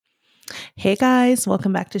Hey guys,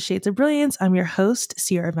 welcome back to Shades of Brilliance. I'm your host,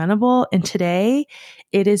 Sierra Venable, and today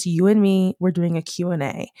it is you and me. We're doing a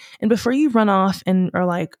Q&A. And before you run off and are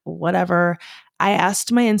like, whatever, I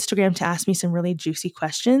asked my Instagram to ask me some really juicy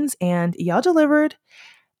questions and y'all delivered.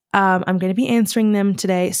 I'm going to be answering them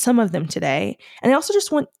today, some of them today. And I also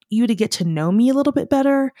just want you to get to know me a little bit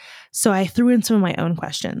better. So I threw in some of my own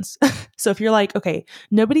questions. So if you're like, okay,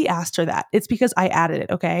 nobody asked her that, it's because I added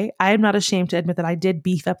it. Okay. I am not ashamed to admit that I did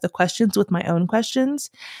beef up the questions with my own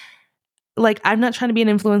questions. Like, I'm not trying to be an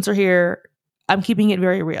influencer here. I'm keeping it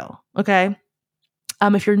very real. Okay.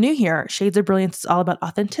 If you're new here, Shades of Brilliance is all about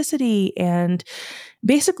authenticity. And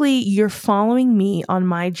basically, you're following me on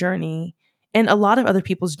my journey and a lot of other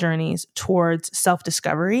people's journeys towards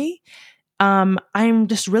self-discovery. I'm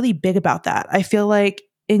just really big about that. I feel like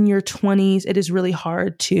in your 20s, it is really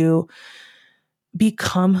hard to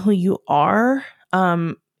become who you are.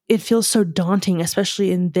 It feels so daunting,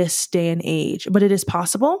 especially in this day and age, but it is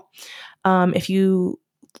possible. If you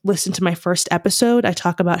listen to my first episode, I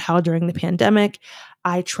talk about how during the pandemic,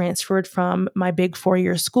 I transferred from my big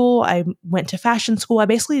 4-year school. I went to fashion school. I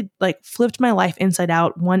basically like flipped my life inside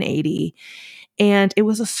out 180. And it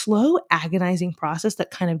was a slow, agonizing process that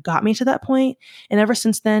kind of got me to that point. And ever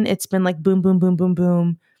since then, it's been like boom, boom, boom, boom,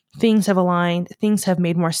 boom. Things have aligned, things have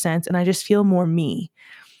made more sense, and I just feel more me.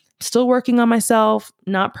 Still working on myself,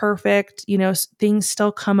 not perfect, things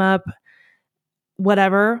still come up,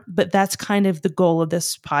 whatever, but that's kind of the goal of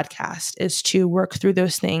this podcast, is to work through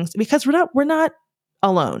those things because we're not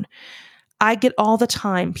alone. I get all the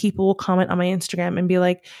time people will comment on my Instagram and be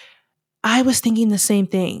like, I was thinking the same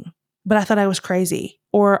thing, but I thought I was crazy.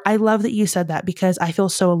 Or I love that you said that because I feel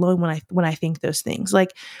so alone when I think those things.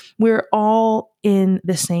 Like, we're all in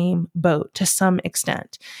the same boat to some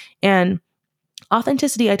extent. And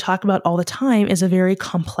authenticity, I talk about all the time, is a very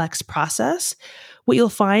complex process. What you'll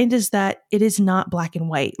find is that it is not black and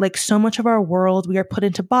white. Like, so much of our world, we are put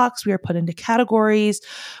into box, we are put into categories,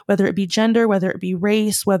 whether it be gender, whether it be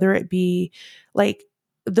race, whether it be like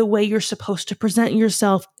the way you're supposed to present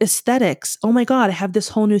yourself, aesthetics. Oh my God, I have this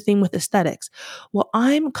whole new thing with aesthetics. Well,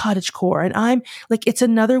 I'm cottagecore, and I'm like, it's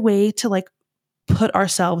another way to like put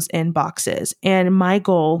ourselves in boxes. And my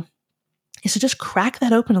goal is to just crack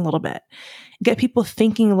that open a little bit, get people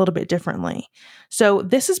thinking a little bit differently. So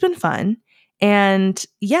this has been fun. And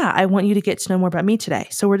yeah, I want you to get to know more about me today.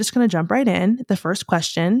 So we're just going to jump right in. The first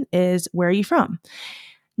question is, where are you from?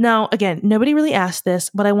 Now, again, nobody really asked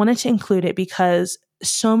this, but I wanted to include it because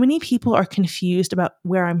so many people are confused about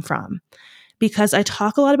where I'm from. Because I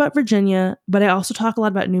talk a lot about Virginia, but I also talk a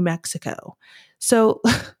lot about New Mexico. So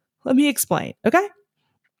let me explain, okay?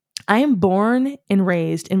 I am born and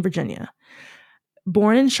raised in Virginia.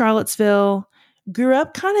 Born in Charlottesville, grew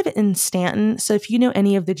up kind of in Stanton. So if you know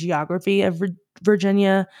any of the geography of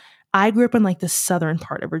Virginia, I grew up in like the southern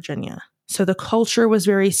part of Virginia. So the culture was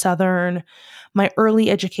very southern. My early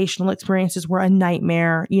educational experiences were a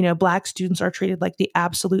nightmare. Black students are treated like the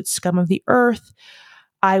absolute scum of the earth.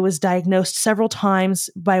 I was diagnosed several times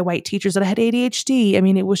by white teachers that I had ADHD. I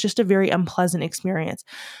mean, it was just a very unpleasant experience.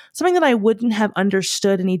 Something that I wouldn't have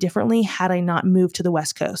understood any differently had I not moved to the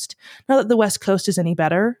West Coast. Not that the West Coast is any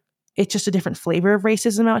better. It's just a different flavor of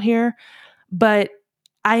racism out here. But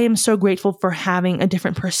I am so grateful for having a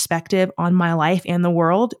different perspective on my life and the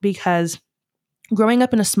world, because growing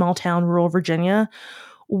up in a small town, rural Virginia,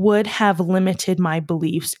 would have limited my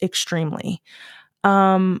beliefs extremely.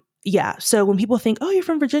 Yeah. So when people think, oh, you're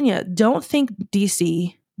from Virginia, don't think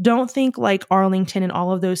DC. Don't think like Arlington and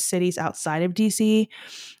all of those cities outside of DC.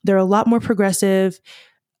 They're a lot more progressive,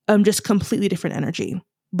 just completely different energy.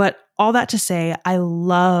 But all that to say, I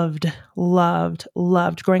loved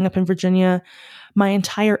growing up in Virginia. My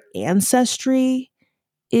entire ancestry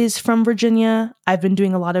is from Virginia. I've been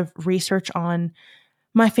doing a lot of research on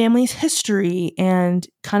my family's history and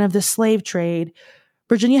kind of the slave trade.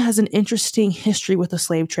 Virginia has an interesting history with the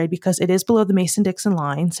slave trade because it is below the Mason-Dixon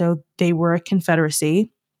line, so they were a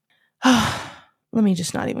confederacy. Let me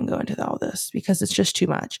just not even go into all this because it's just too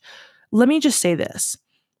much. Let me just say this.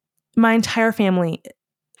 My entire family,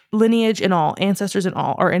 lineage and all, ancestors and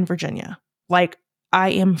all, are in Virginia. Like, I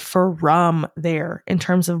am from there in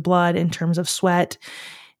terms of blood, in terms of sweat,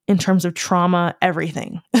 in terms of trauma,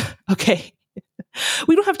 everything. Okay.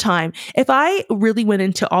 We don't have time. If I really went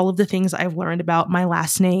into all of the things I've learned about my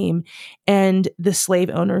last name and the slave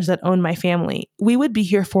owners that own my family, we would be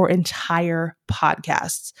here for entire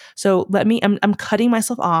podcasts. So I'm cutting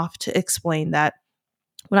myself off to explain that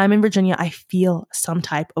when I'm in Virginia, I feel some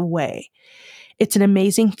type of way. It's an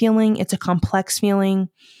amazing feeling. It's a complex feeling.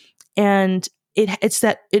 And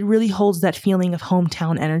it really holds that feeling of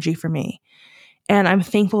hometown energy for me. And I'm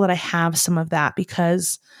thankful that I have some of that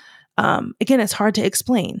because, again, it's hard to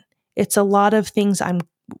explain. It's a lot of things I'm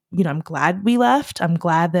glad we left. I'm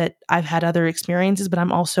glad that I've had other experiences, but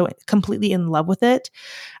I'm also completely in love with it.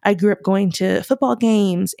 I grew up going to football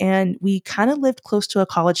games and we kind of lived close to a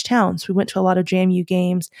college town. So we went to a lot of JMU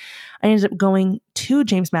games. I ended up going to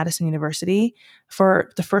James Madison University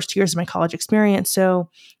for the first 2 years of my college experience. So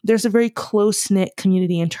there's a very close-knit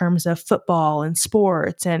community in terms of football and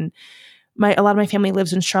sports. And a lot of my family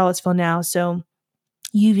lives in Charlottesville now. So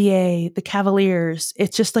UVA, the Cavaliers,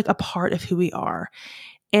 it's just like a part of who we are.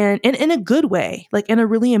 And in a good way, like in a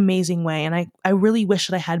really amazing way. And I really wish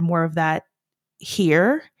that I had more of that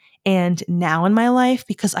here and now in my life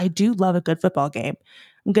because I do love a good football game.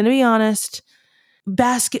 I'm going to be honest,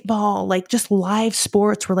 basketball, like just live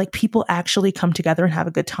sports where like people actually come together and have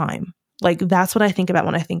a good time. Like that's what I think about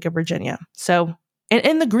when I think of Virginia. So,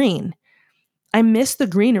 and the green, I miss the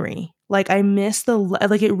greenery. Like I miss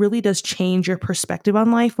like it really does change your perspective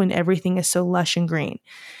on life when everything is so lush and green.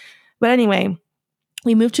 But anyway,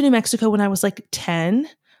 we moved to New Mexico when I was like 10.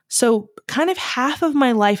 So kind of half of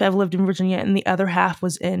my life I've lived in Virginia and the other half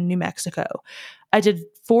was in New Mexico. I did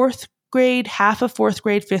fourth grade, half of fourth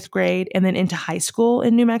grade, fifth grade, and then into high school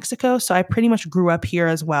in New Mexico. So I pretty much grew up here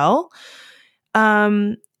as well.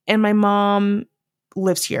 And my mom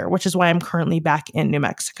lives here, which is why I'm currently back in New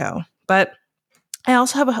Mexico. But I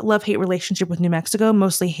also have a love-hate relationship with New Mexico,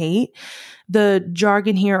 mostly hate. The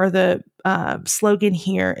jargon here or the slogan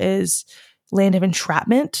here is land of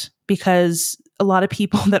entrapment because a lot of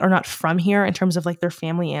people that are not from here in terms of like their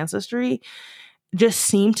family ancestry just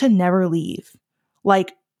seem to never leave.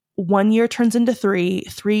 Like 1 year turns into 3,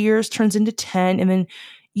 3 years turns into 10, and then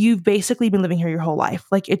you've basically been living here your whole life.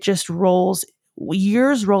 Like it just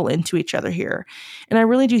years roll into each other here. And I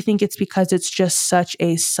really do think it's because it's just such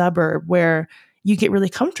a suburb where you get really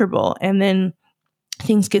comfortable and then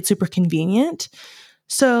things get super convenient.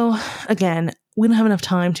 So again, we don't have enough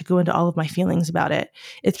time to go into all of my feelings about it.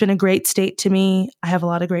 It's been a great state to me. I have a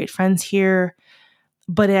lot of great friends here,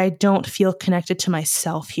 but I don't feel connected to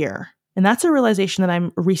myself here. And that's a realization that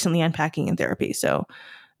I'm recently unpacking in therapy. So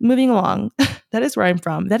moving along, that is where I'm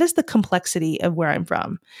from. That is the complexity of where I'm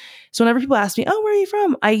from. So whenever people ask me, oh, where are you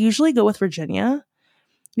from? I usually go with Virginia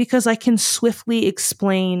because I can swiftly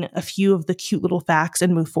explain a few of the cute little facts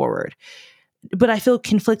and move forward. But I feel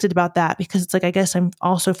conflicted about that because it's like, I guess I'm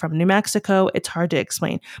also from New Mexico. It's hard to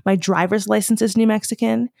explain. My driver's license is New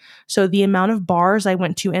Mexican. So the amount of bars I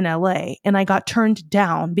went to in LA and I got turned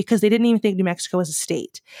down because they didn't even think New Mexico was a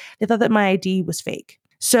state. They thought that my ID was fake.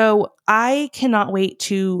 So I cannot wait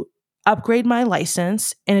to upgrade my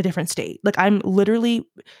license in a different state. Like I'm literally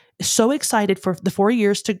so excited for the 4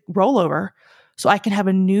 years to roll over so I can have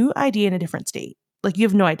a new ID in a different state. Like you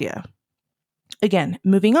have no idea. Again,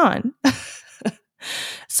 moving on.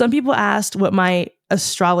 Some people asked what my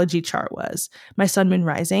astrology chart was. My sun, moon,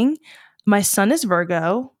 rising. My sun is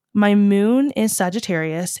Virgo. My moon is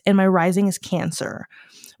Sagittarius and my rising is Cancer,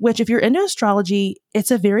 which if you're into astrology,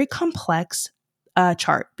 it's a very complex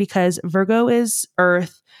chart because Virgo is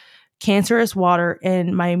earth, Cancer is water,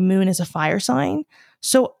 and my moon is a fire sign.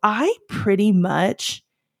 So I pretty much,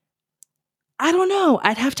 I don't know.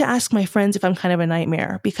 I'd have to ask my friends if I'm kind of a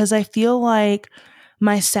nightmare because I feel like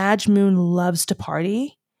my Sag moon loves to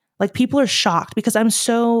party. Like people are shocked because I'm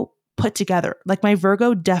so put together. Like my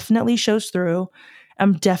Virgo definitely shows through.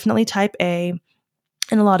 I'm definitely type A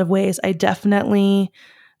in a lot of ways. I definitely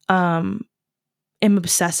am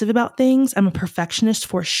obsessive about things. I'm a perfectionist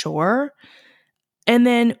for sure. And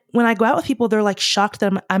then when I go out with people, they're like shocked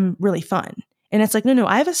that I'm really fun. And it's like, no,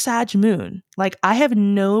 I have a Sag moon. Like I have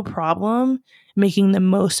no problem making the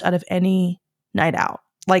most out of any night out.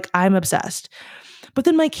 Like I'm obsessed. But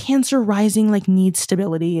then my Cancer rising like needs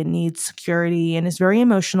stability and needs security and is very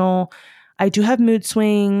emotional. I do have mood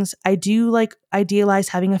swings. I do like idealize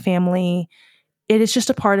having a family. It is just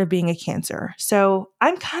a part of being a Cancer. So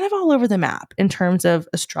I'm kind of all over the map in terms of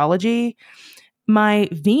astrology. My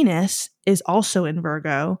Venus is also in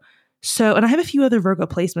Virgo. So, and I have a few other Virgo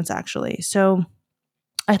placements actually. So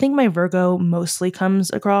I think my Virgo mostly comes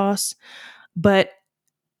across, but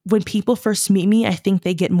when people first meet me, I think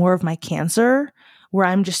they get more of my Cancer, where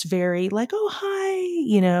I'm just very like, oh,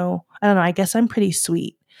 hi, I don't know. I guess I'm pretty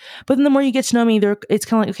sweet. But then the more you get to know me, it's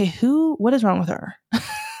kind of like, okay, what is wrong with her?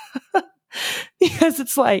 Because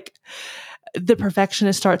it's like the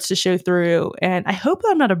perfectionist starts to show through. And I hope that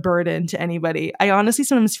I'm not a burden to anybody. I honestly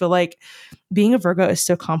sometimes feel like being a Virgo is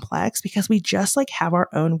so complex because we just like have our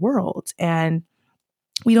own worlds and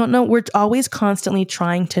we don't know. We're always constantly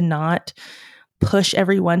trying to not push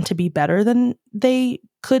everyone to be better than they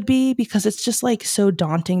could be, because it's just like so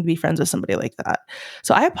daunting to be friends with somebody like that.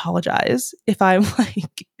 So I apologize if I'm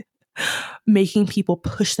like making people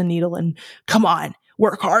push the needle and come on,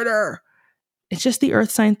 work harder. It's just the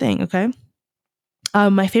earth sign thing, okay?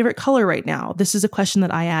 My favorite color right now. This is a question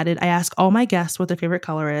that I added. I ask all my guests what their favorite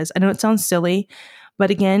color is. I know it sounds silly, but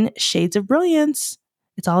again, shades of brilliance.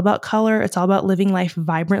 It's all about color. It's all about living life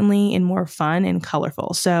vibrantly and more fun and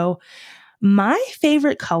colorful. So my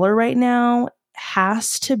favorite color right now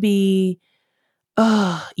has to be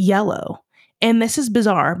yellow. And this is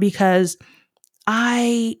bizarre because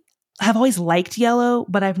I have always liked yellow,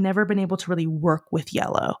 but I've never been able to really work with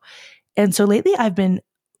yellow. And so lately I've been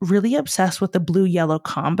really obsessed with the blue yellow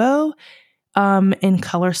combo. In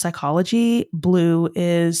color psychology, blue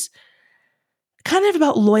is kind of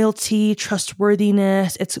about loyalty,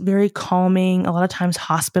 trustworthiness. It's very calming. A lot of times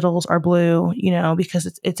hospitals are blue, because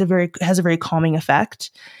it has a very calming effect.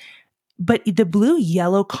 But the blue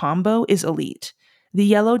yellow combo is elite. The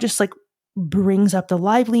yellow just like brings up the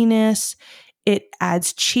liveliness. It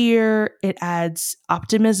adds cheer, it adds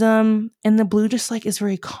optimism, and the blue just like is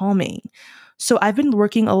very calming. So I've been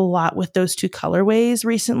working a lot with those two colorways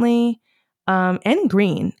recently, and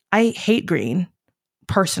green. I hate green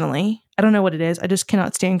personally. I don't know what it is. I just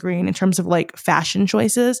cannot stand green in terms of like fashion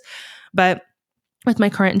choices. But with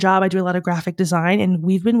my current job, I do a lot of graphic design, and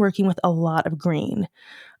we've been working with a lot of green.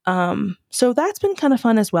 So that's been kind of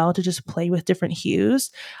fun as well to just play with different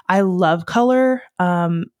hues. I love color.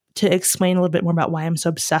 To explain a little bit more about why I'm so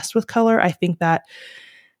obsessed with color, I think that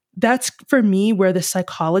that's for me where the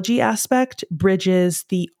psychology aspect bridges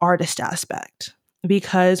the artist aspect.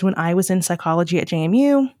 Because when I was in psychology at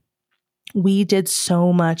JMU, we did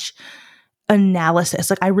so much analysis.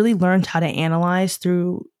 Like I really learned how to analyze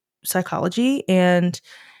through psychology. And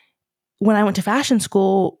when I went to fashion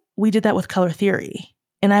school, we did that with color theory.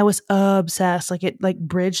 And I was obsessed. Like it like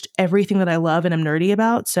bridged everything that I love and I'm nerdy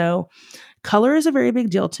about. So color is a very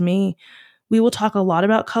big deal to me. We will talk a lot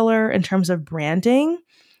about color in terms of branding.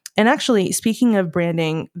 And actually, speaking of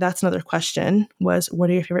branding, that's another question was, what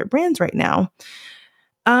are your favorite brands right now?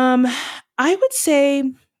 I would say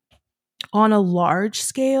on a large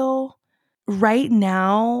scale right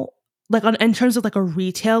now, like in terms of like a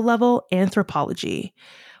retail level, Anthropologie.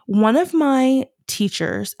 One of my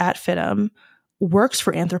teachers at FITM works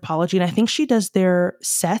for Anthropologie, and I think she does their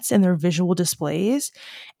sets and their visual displays.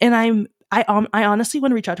 And I honestly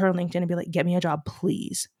want to reach out to her on LinkedIn and be like, get me a job,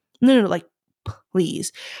 please. No, like,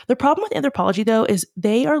 please. The problem with Anthropologie, though, is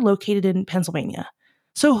they are located in Pennsylvania.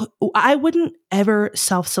 So I wouldn't ever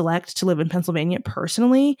self-select to live in Pennsylvania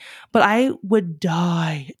personally, but I would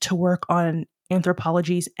die to work on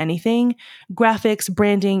Anthropologie's anything, graphics,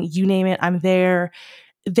 branding, you name it, I'm there.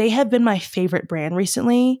 They have been my favorite brand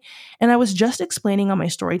recently. And I was just explaining on my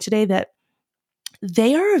story today that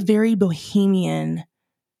they are a very bohemian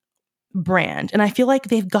brand. And I feel like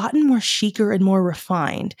they've gotten more chicer and more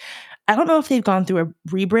refined. I don't know if they've gone through a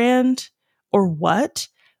rebrand or what,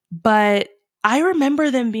 but I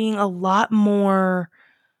remember them being a lot more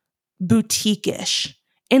boutique-ish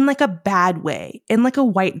in like a bad way, in like a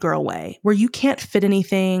white girl way, where you can't fit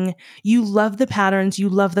anything. You love the patterns, you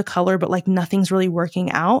love the color, but like nothing's really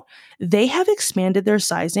working out. They have expanded their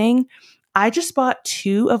sizing. I just bought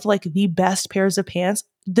 2 of like the best pairs of pants,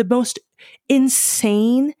 the most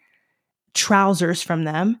insane trousers from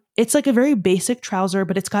them. It's like a very basic trouser,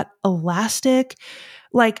 but it's got elastic.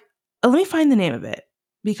 Like, let me find the name of it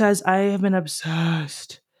because I have been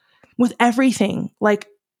obsessed with everything. Like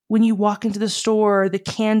when you walk into the store, the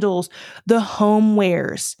candles, the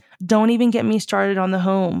homewares. Don't even get me started on the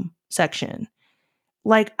home section.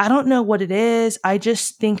 Like, I don't know what it is. I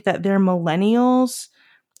just think that their millennials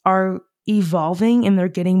are evolving and they're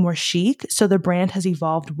getting more chic. So the brand has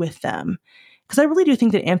evolved with them. Because I really do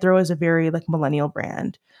think that Anthro is a very like millennial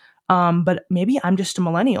brand. But maybe I'm just a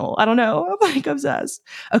millennial. I don't know. I'm like obsessed.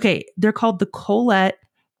 Okay, they're called the Colette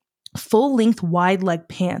full length wide leg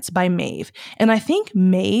pants by Maeve. And I think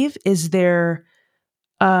Maeve is their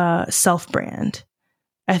self brand.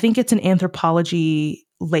 I think it's an Anthropologie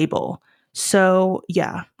label. So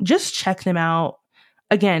yeah, just check them out.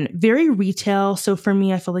 Again, very retail. So for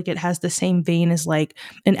me, I feel like it has the same vein as like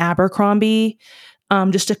an Abercrombie,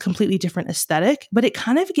 just a completely different aesthetic, but it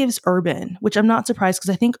kind of gives Urban, which I'm not surprised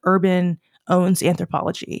because I think Urban owns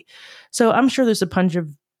Anthropologie. So I'm sure there's a bunch of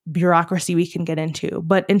bureaucracy we can get into.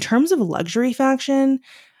 But in terms of luxury fashion,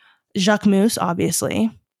 Jacquemus, obviously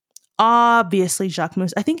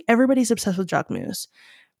Jacquemus. I think everybody's obsessed with Jacquemus.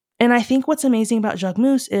 And I think what's amazing about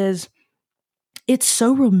Jacquemus is it's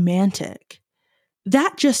so romantic.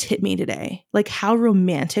 That just hit me today, like how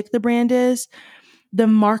romantic the brand is. The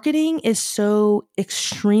marketing is so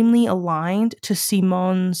extremely aligned to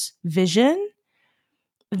Simone's vision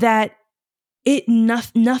that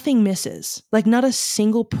nothing misses. Like not a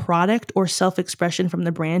single product or self-expression from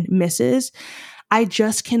the brand misses. I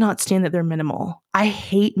just cannot stand that they're minimal. I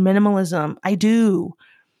hate minimalism. I do.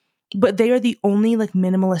 But they are the only like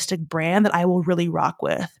minimalistic brand that I will really rock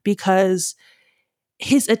with because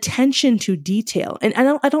his attention to detail. And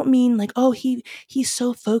I don't mean like, oh, he's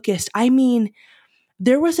so focused. I mean,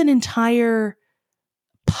 there was an entire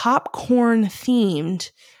popcorn themed,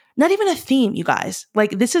 not even a theme, you guys.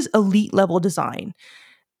 Like this is elite level design.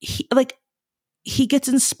 He gets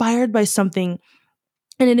inspired by something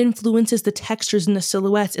and it influences the textures and the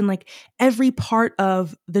silhouettes in like every part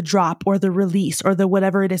of the drop or the release or the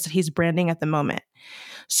whatever it is that he's branding at the moment.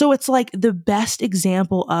 So it's like the best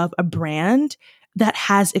example of a brand that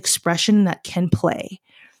has expression that can play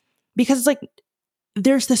because it's like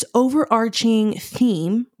there's this overarching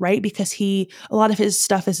theme, right? Because a lot of his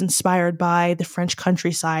stuff is inspired by the French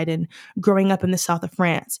countryside and growing up in the south of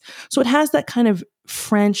France. So it has that kind of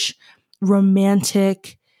French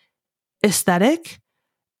romantic aesthetic,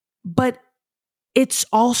 but it's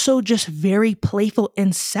also just very playful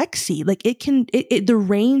and sexy. Like the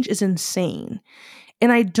range is insane.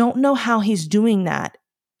 And I don't know how he's doing that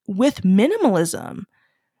with minimalism.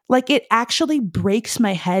 Like it actually breaks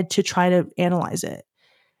my head to try to analyze it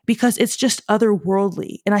because it's just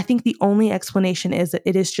otherworldly. And I think the only explanation is that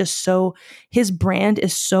it is just his brand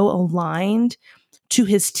is so aligned to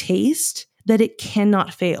his taste that it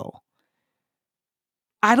cannot fail.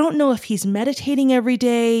 I don't know if he's meditating every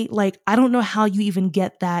day. Like, I don't know how you even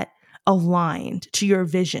get that aligned to your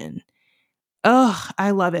vision. Oh,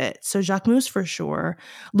 I love it. So Jacquemus for sure.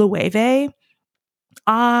 Loewe,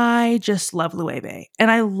 I just love Loewe.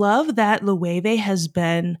 And I love that Loewe has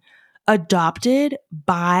been adopted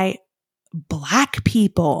by Black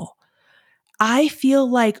people. I feel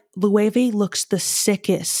like Loewe looks the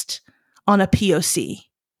sickest on a POC.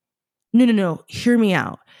 No. Hear me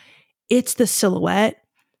out. It's the silhouette.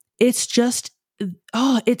 It's just,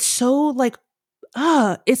 it's so like,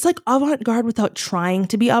 it's like avant-garde without trying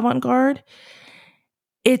to be avant-garde.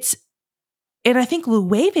 And I think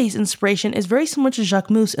Loewe's inspiration is very similar to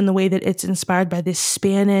Jacquemus in the way that it's inspired by this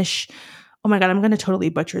Spanish, oh my God, I'm going to totally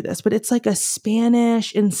butcher this, but it's like a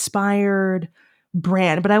Spanish inspired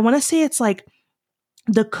brand. But I want to say it's like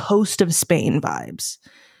the coast of Spain vibes.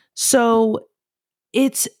 So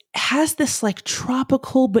it has this like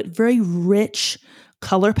tropical but very rich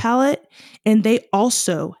color palette. And they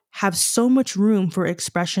also have so much room for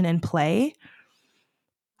expression and play.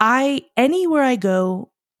 Anywhere I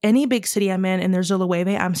go, any big city I'm in and there's a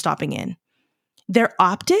Loewe, I'm stopping in. Their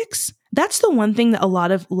optics, that's the one thing that a lot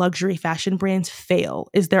of luxury fashion brands fail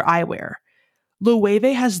is their eyewear.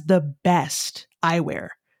 Loewe has the best eyewear.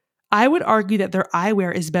 I would argue that their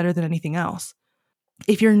eyewear is better than anything else.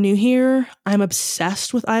 If you're new here, I'm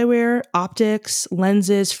obsessed with eyewear, optics,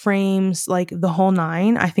 lenses, frames, like the whole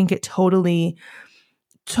nine. I think it totally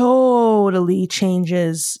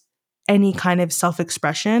changes any kind of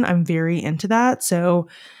self-expression. I'm very into that. So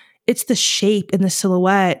it's the shape and the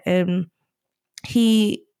silhouette. And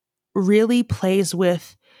he really plays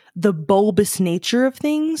with the bulbous nature of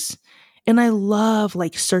things. And I love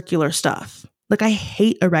like circular stuff. Like I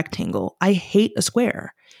hate a rectangle. I hate a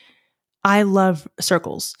square. I love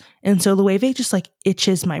circles. And so Loewe just like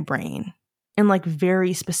itches my brain in like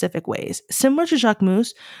very specific ways. Similar to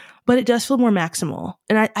Jacquemus, but it does feel more maximal.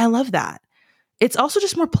 And I love that. It's also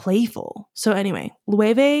just more playful. So anyway,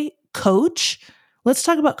 Loewe, Coach. Let's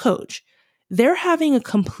talk about Coach. They're having a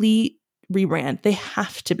complete rebrand. They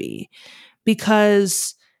have to be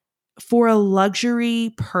because for a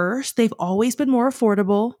luxury purse, they've always been more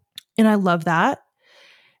affordable. And I love that.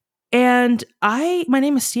 And my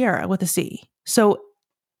name is Sierra with a C. So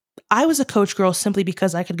I was a Coach girl simply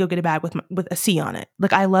because I could go get a bag with a C on it.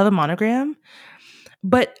 Like I love a monogram,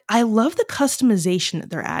 but I love the customization that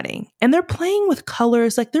they're adding and they're playing with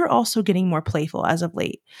colors. Like they're also getting more playful as of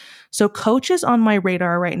late. So Coach is on my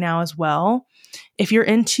radar right now as well. If you're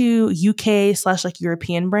into UK / like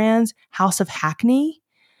European brands, House of Hackney,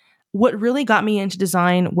 what really got me into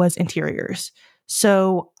design was interiors.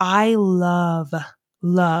 So I love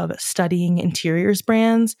studying interiors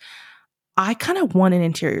brands. I kind of want an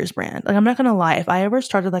interiors brand. Like I'm not going to lie. If I ever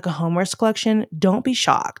started like a homewares collection, don't be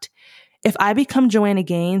shocked. If I become Joanna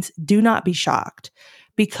Gaines, do not be shocked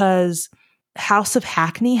because House of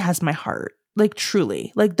Hackney has my heart. Like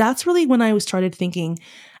truly. Like that's really when I started thinking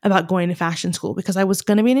about going to fashion school because I was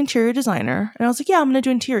going to be an interior designer and I was like, yeah, I'm going to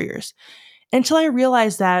do interiors. Until I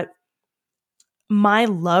realized that my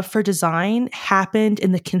love for design happened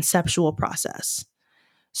in the conceptual process.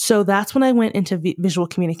 So that's when I went into visual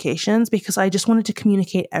communications because I just wanted to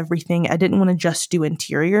communicate everything. I didn't want to just do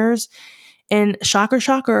interiors. And shocker,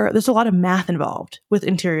 shocker, there's a lot of math involved with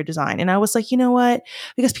interior design. And I was like, you know what?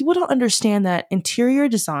 Because people don't understand that interior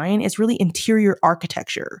design is really interior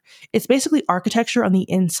architecture. It's basically architecture on the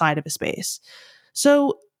inside of a space.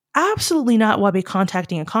 So absolutely not will I be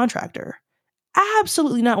contacting a contractor.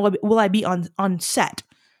 Absolutely not will I be on set.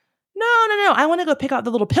 No, no, no. I want to go pick out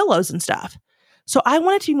the little pillows and stuff. So I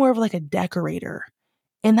wanted to be more of like a decorator.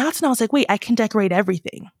 And that's when I was like, wait, I can decorate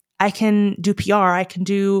everything. I can do PR. I can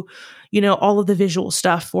do, all of the visual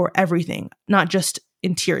stuff for everything, not just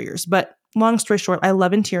interiors. But long story short, I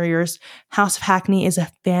love interiors. House of Hackney is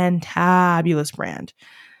a fantabulous brand.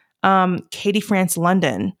 Katie France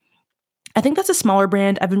London. I think that's a smaller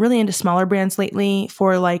brand. I've been really into smaller brands lately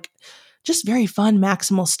for like just very fun,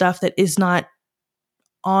 maximal stuff that is not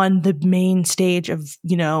on the main stage of,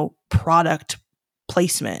 product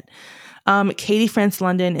placement. Katie France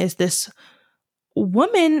London is this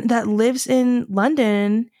woman that lives in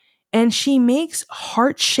London and she makes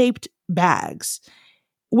heart-shaped bags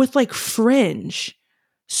with like fringe.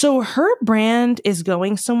 So her brand is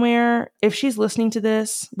going somewhere. If she's listening to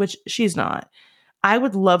this, which she's not, I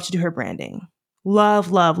would love to do her branding.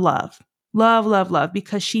 Love, love, love. Love, love, love.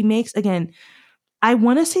 Because she makes, again, I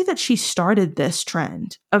want to say that she started this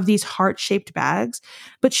trend of these heart-shaped bags,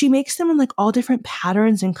 but she makes them in like all different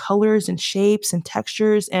patterns and colors and shapes and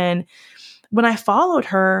textures. And when I followed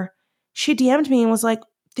her, she DM'd me and was like,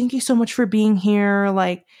 thank you so much for being here.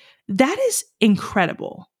 Like, that is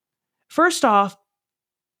incredible. First off,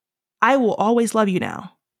 I will always love you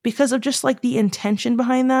now because of just like the intention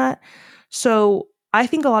behind that. So I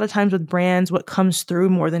think a lot of times with brands, what comes through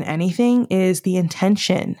more than anything is the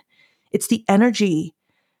intention. It's the energy.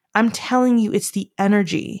 I'm telling you, it's the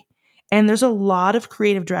energy. And there's a lot of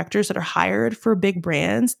creative directors that are hired for big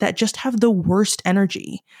brands that just have the worst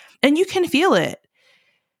energy. And you can feel it.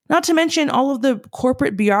 Not to mention all of the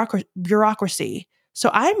corporate bureaucracy. So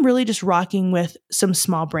I'm really just rocking with some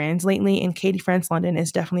small brands lately, and Katie France London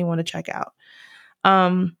is definitely one to check out.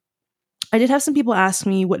 I did have some people ask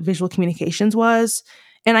me what visual communications was,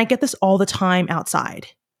 and I get this all the time outside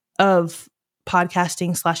of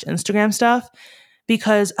podcasting / Instagram stuff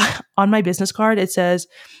because on my business card, it says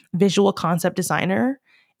visual concept designer.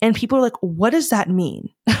 And people are like, what does that mean?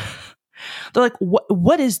 They're like,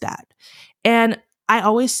 what is that? And I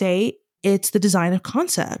always say it's the design of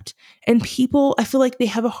concept. And people, I feel like they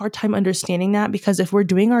have a hard time understanding that because if we're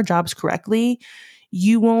doing our jobs correctly,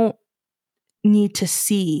 you won't need to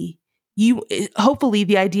see you. Hopefully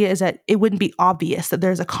the idea is that it wouldn't be obvious that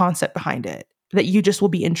there's a concept behind it, that you just will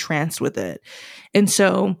be entranced with it. And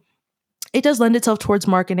so it does lend itself towards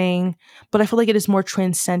marketing, but I feel like it is more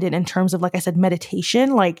transcendent in terms of, like I said,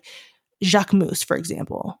 meditation, like Jacquemus, for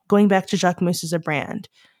example. Going back to Jacquemus as a brand,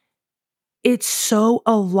 it's so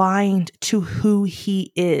aligned to who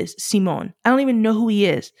he is, Simon. I don't even know who he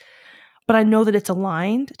is, but I know that it's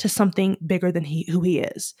aligned to something bigger than who he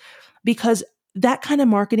is, because that kind of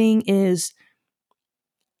marketing is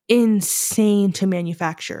insane to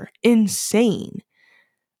manufacture. Insane.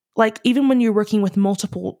 Like, even when you're working with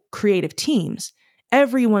multiple creative teams,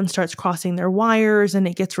 everyone starts crossing their wires and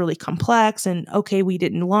it gets really complex. And okay, we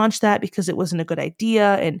didn't launch that because it wasn't a good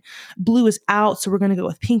idea. And blue is out, so we're going to go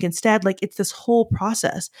with pink instead. Like, it's this whole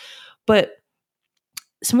process. But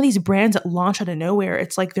some of these brands that launch out of nowhere,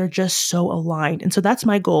 it's like they're just so aligned. And so that's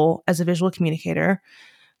my goal as a visual communicator,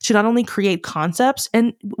 to not only create concepts.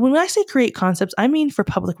 And when I say create concepts, I mean for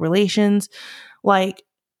public relations, like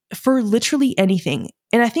for literally anything.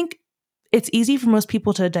 And I think it's easy for most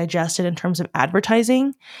people to digest it in terms of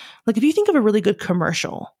advertising. Like, if you think of a really good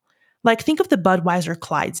commercial, like think of the Budweiser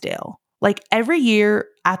Clydesdale. Like, every year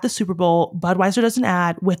at the Super Bowl, Budweiser does an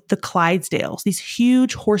ad with the Clydesdales, these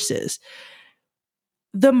huge horses.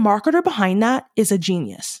 The marketer behind that is a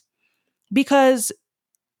genius, because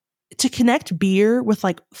to connect beer with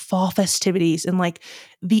like fall festivities and like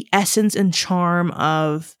the essence and charm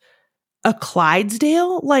of a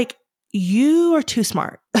Clydesdale, like, you are too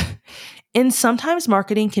smart. And sometimes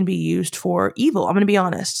marketing can be used for evil. I'm going to be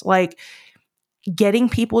honest, like getting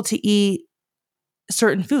people to eat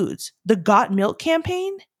certain foods. The Got Milk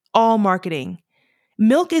campaign, all marketing.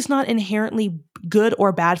 Milk is not inherently good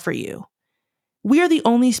or bad for you. We are the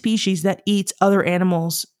only species that eats other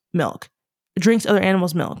animals' milk, drinks other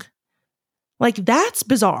animals' milk. Like, that's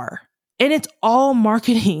bizarre. And it's all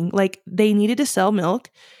marketing. Like, they needed to sell milk.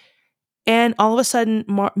 And all of a sudden,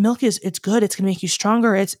 milk it's good. It's going to make you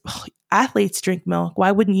stronger. Athletes drink milk.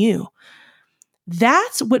 Why wouldn't you?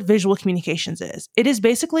 That's what visual communications is. It is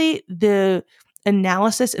basically the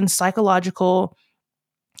analysis and psychological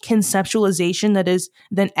conceptualization that is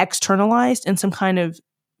then externalized in some kind of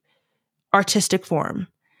artistic form.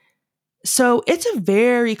 So it's a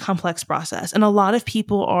very complex process, and a lot of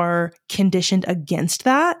people are conditioned against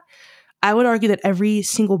that. I would argue that every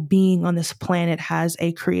single being on this planet has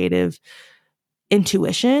a creative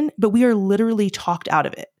intuition, but we are literally talked out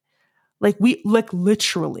of it. Like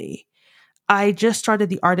literally. I just started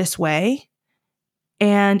The Artist's Way,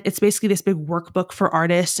 and it's basically this big workbook for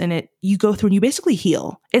artists, and you go through and you basically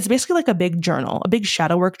heal. It's basically like a big journal, a big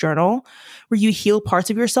shadow work journal where you heal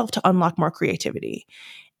parts of yourself to unlock more creativity.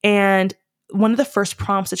 And one of the first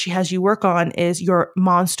prompts that she has you work on is your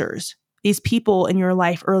monsters, these people in your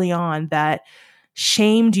life early on that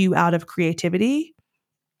shamed you out of creativity,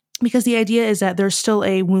 because the idea is that there's still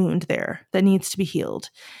a wound there that needs to be healed.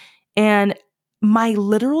 And my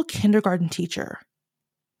literal kindergarten teacher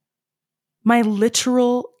was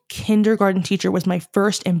my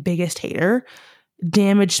first and biggest hater,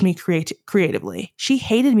 damaged me creatively. She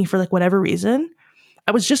hated me for like whatever reason.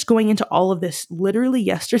 I was just going into all of this literally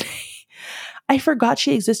yesterday. I forgot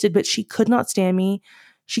she existed, but she could not stand me.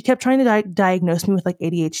 She kept trying to diagnose me with like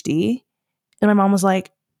ADHD. And my mom was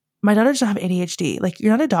like, my daughter doesn't have ADHD. Like,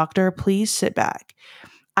 you're not a doctor. Please sit back.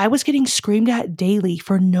 I was getting screamed at daily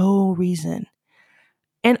for no reason.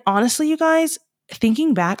 And honestly, you guys,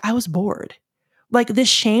 thinking back, I was bored. Like, the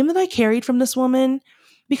shame that I carried from this woman,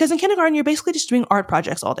 because in kindergarten, you're basically just doing art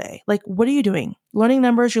projects all day. Like, what are you doing? Learning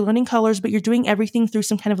numbers, you're learning colors, but you're doing everything through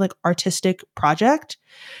some kind of like artistic project,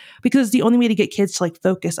 because it's the only way to get kids to like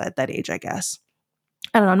focus at that age, I guess.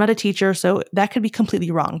 I don't know, I'm not a teacher, so that could be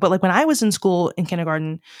completely wrong. But like when I was in school in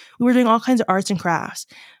kindergarten, we were doing all kinds of arts and crafts,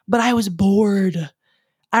 but I was bored.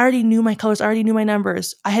 I already knew my colors. I already knew my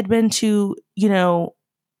numbers. I had been to,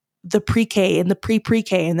 the pre-K and the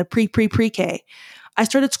pre-pre-K and the pre-pre-pre-K. I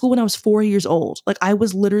started school when I was 4 years old. Like, I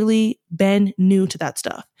was literally been new to that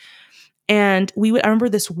stuff. And I remember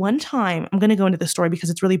this one time, I'm going to go into this story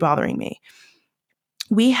because it's really bothering me.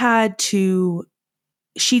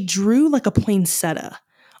 She drew like a poinsettia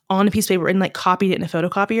on a piece of paper and like copied it in a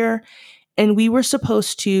photocopier. And we were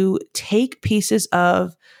supposed to take pieces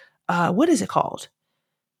of, what is it called?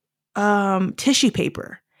 Tissue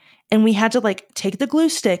paper. And we had to like take the glue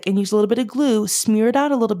stick and use a little bit of glue, smear it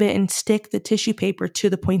out a little bit, and stick the tissue paper to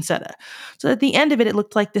the poinsettia. So at the end of it, it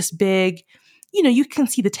looked like this big, you can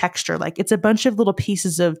see the texture. Like, it's a bunch of little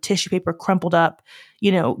pieces of tissue paper crumpled up,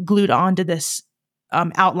 glued onto this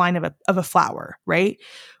outline of a flower, right?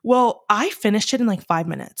 Well, I finished it in like 5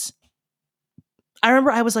 minutes. I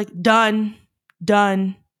remember I was like, done.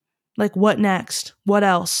 Like, what next? What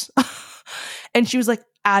else? And she was like,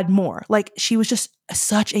 add more. Like, she was just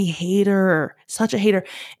such a hater.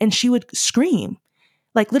 And she would scream,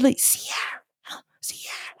 like literally, Sierra,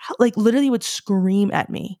 like literally would scream at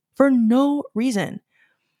me for no reason.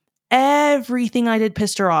 Everything I did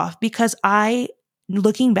pissed her off, because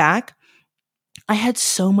looking back, I had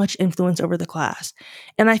so much influence over the class.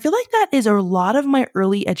 And I feel like that is a lot of my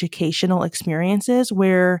early educational experiences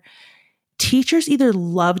where teachers either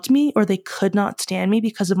loved me or they could not stand me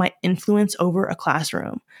because of my influence over a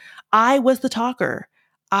classroom. I was the talker.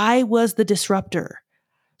 I was the disruptor.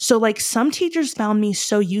 So like, some teachers found me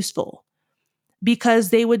so useful because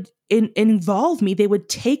they would involve me. They would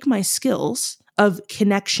take my skills of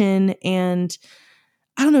connection and,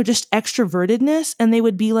 I don't know, just extrovertedness, and they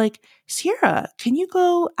would be like, Sierra, can you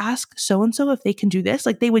go ask so-and-so if they can do this?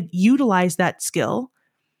 Like, they would utilize that skill.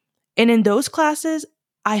 And in those classes,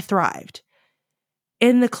 I thrived.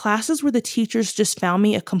 In the classes where the teachers just found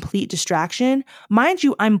me a complete distraction, mind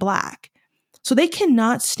you, I'm Black, so they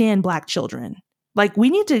cannot stand Black children. Like, we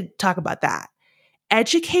need to talk about that.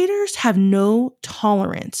 Educators have no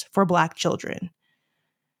tolerance for Black children.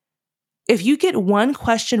 If you get one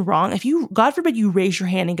question wrong, God forbid, you raise your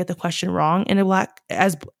hand and get the question wrong in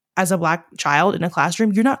as a Black child in a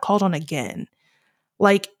classroom, you're not called on again.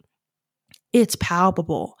 Like, it's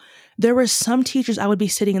palpable. There were some teachers I would be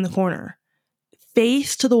sitting in the corner,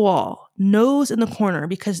 face to the wall, nose in the corner,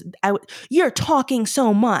 because you're talking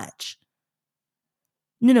so much.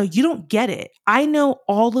 No, you don't get it. I know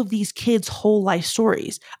all of these kids' whole life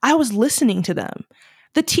stories. I was listening to them.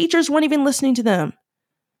 The teachers weren't even listening to them.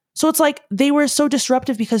 So it's like they were so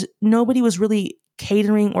disruptive because nobody was really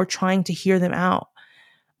catering or trying to hear them out.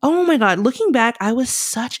 Oh my God, looking back, I was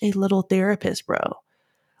such a little therapist, bro.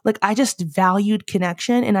 Like, I just valued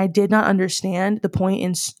connection, and I did not understand the point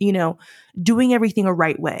in, doing everything a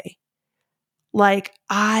right way. Like,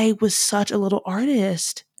 I was such a little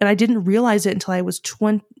artist, and I didn't realize it until I was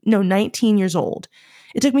 19 years old.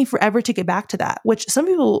 It took me forever to get back to that, which some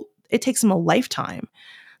people, it takes them a lifetime.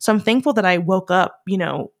 So I'm thankful that I woke up,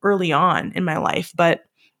 early on in my life. But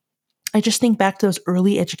I just think back to those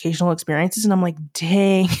early educational experiences and I'm like,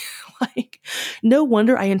 dang, like, no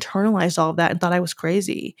wonder I internalized all of that and thought I was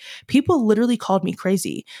crazy. People literally called me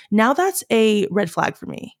crazy. Now that's a red flag for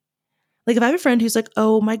me. Like, if I have a friend who's like,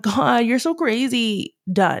 oh my God, you're so crazy,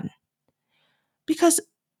 done. Because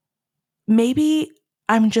maybe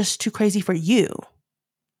I'm just too crazy for you.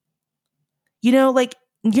 Like,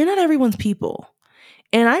 you're not everyone's people.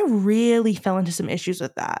 And I really fell into some issues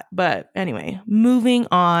with that. But anyway, moving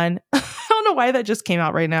on. I don't know why that just came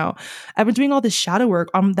out right now. I've been doing all this shadow work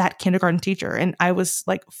on that kindergarten teacher, and I was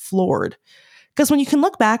like floored. Because when you can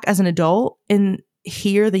look back as an adult and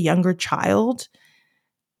hear the younger child,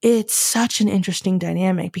 it's such an interesting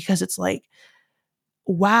dynamic because it's like,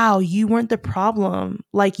 wow, you weren't the problem.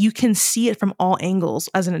 Like, you can see it from all angles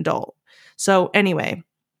as an adult. So anyway,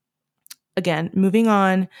 again, moving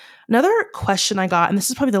on. Another question I got, and this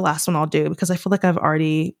is probably the last one I'll do because I feel like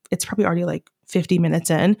it's probably already like 50 minutes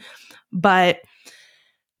in, but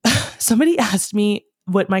somebody asked me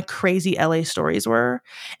what my crazy LA stories were.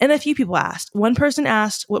 And a few people asked. One person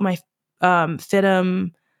asked what my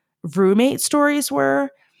FITM roommate stories were,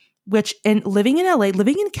 which, and living in LA,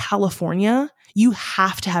 living in California, you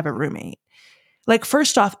have to have a roommate. Like,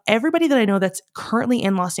 first off, everybody that I know that's currently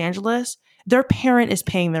in Los Angeles, their parent is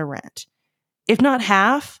paying their rent. If not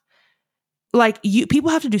half, like,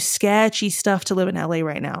 people have to do sketchy stuff to live in LA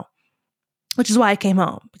right now, which is why I came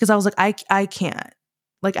home, because I was like, I can't,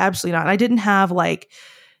 like, absolutely not. And I didn't have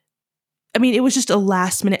it was just a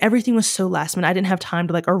last minute. Everything was so last minute. I didn't have time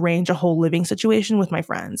to like arrange a whole living situation with my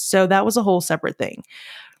friends. So that was a whole separate thing.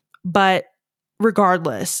 But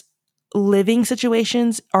regardless, living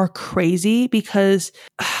situations are crazy because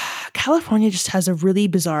California just has a really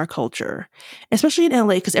bizarre culture, especially in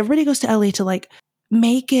LA, because everybody goes to LA to like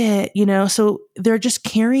make it, so they're just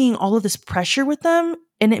carrying all of this pressure with them,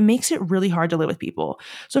 and it makes it really hard to live with people.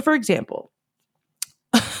 So for example,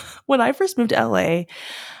 when I first moved to LA,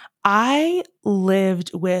 I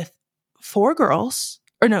lived with 3 girls.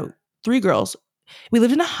 We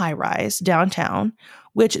lived in a high rise downtown,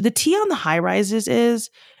 which the tea on the high rises is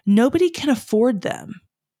nobody can afford them.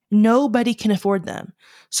 Nobody can afford them.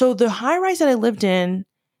 So the high rise that I lived in,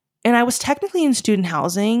 and I was technically in student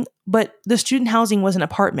housing, but the student housing was an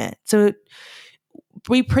apartment. So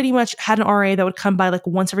we pretty much had an RA that would come by like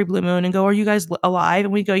once every blue moon and go, "Are you guys alive?"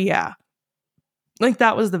 And we'd go, "Yeah." Like,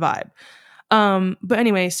 that was the vibe. But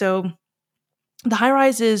anyway, so the high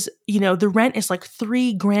rise is, the rent is like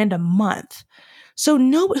 $3,000 a month. So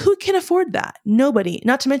who can afford that? Nobody.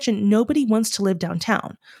 Not to mention, nobody wants to live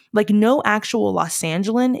downtown. Like, no actual Los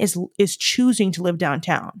Angelan is choosing to live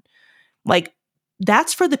downtown. Like,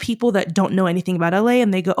 that's for the people that don't know anything about LA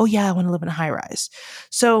and they go, "Oh yeah, I want to live in a high rise."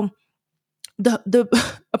 So the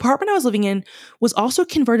apartment I was living in was also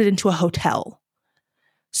converted into a hotel.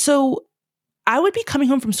 So I would be coming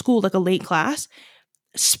home from school, like a late class.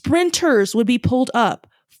 Sprinters would be pulled up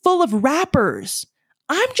full of rappers.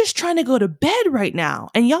 I'm just trying to go to bed right now,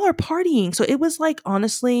 and y'all are partying. So it was like,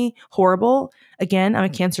 honestly, horrible. Again, I'm a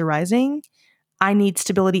Cancer rising. I need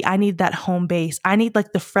stability. I need that home base. I need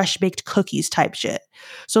like the fresh baked cookies type shit.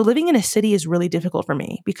 So living in a city is really difficult for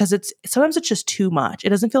me because sometimes it's just too much. It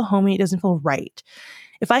doesn't feel homey. It doesn't feel right.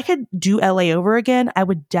 If I could do LA over again, I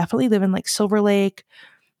would definitely live in like Silver Lake.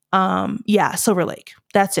 Silver Lake.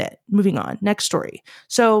 That's it. Moving on. Next story.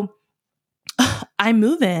 So I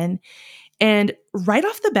move in, and right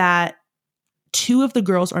off the bat, 2 of the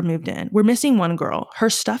girls are moved in. We're missing 1 girl. Her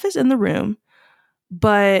stuff is in the room,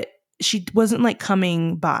 but she wasn't like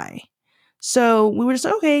coming by. So we were just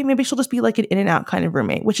like, okay, maybe she'll just be like an in and out kind of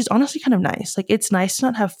roommate, which is honestly kind of nice. Like, it's nice to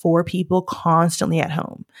not have 4 people constantly at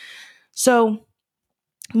home. So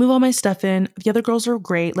move all my stuff in. The other girls are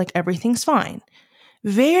great. Like, everything's fine.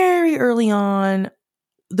 Very early on,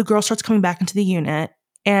 the girl starts coming back into the unit,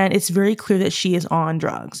 and it's very clear that she is on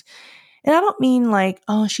drugs. And I don't mean like,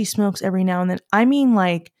 oh, she smokes every now and then. I mean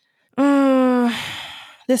like,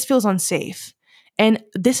 this feels unsafe. And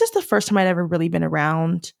this is the first time I'd ever really been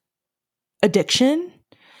around addiction.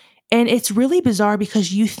 And it's really bizarre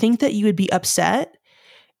because you think that you would be upset.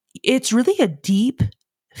 It's really a deep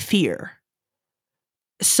fear.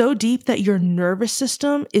 So deep that your nervous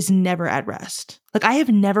system is never at rest. Like, I have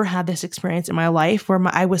never had this experience in my life where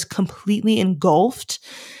I was completely engulfed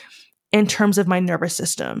in terms of my nervous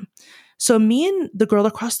system. So me and the girl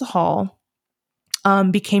across the hall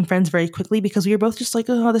became friends very quickly because we were both just like,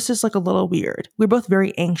 oh, this is like a little weird. We were both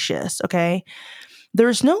very anxious, okay?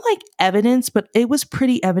 There's no like evidence, but it was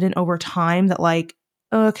pretty evident over time that like,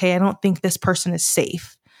 okay, I don't think this person is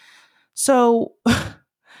safe. So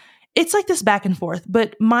it's like this back and forth.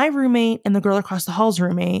 But my roommate and the girl across the hall's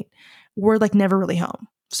roommate were like never really home.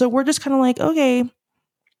 So we're just kind of like, okay,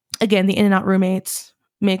 again, the in and out roommates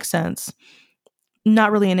makes sense.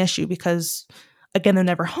 Not really an issue because, again, they're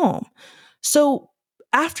never home. So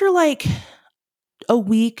after like a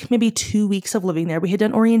week, maybe 2 weeks of living there, we had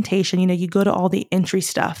done orientation. You go to all the entry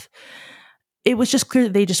stuff. It was just clear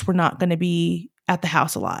that they just were not going to be at the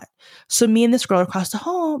house a lot. So me and this girl across the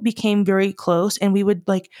hall became very close, and we would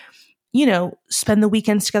like, spend the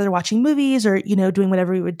weekends together watching movies or, doing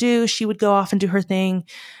whatever we would do. She would go off and do her thing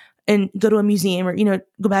and go to a museum or,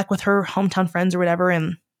 go back with her hometown friends or whatever.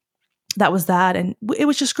 And that was that. And it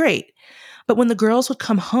was just great. But when the girls would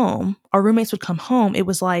come home, our roommates would come home, it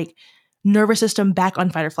was like nervous system back on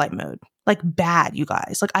fight or flight mode. Like bad, you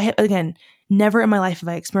guys. Like again, never in my life have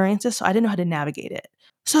I experienced this, so I didn't know how to navigate it.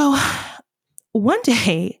 So one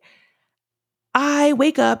day I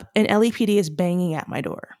wake up and LAPD is banging at my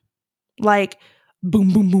door. Like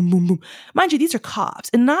boom, boom, boom, boom, boom. Mind you, these are cops.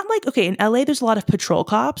 And not like, okay, in LA, there's a lot of patrol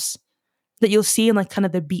cops that you'll see in like kind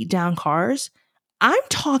of the beat down cars. I'm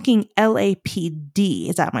talking LAPD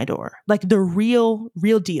is at my door. Like the real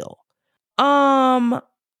deal.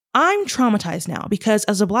 I'm traumatized now because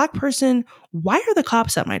as a Black person, why are the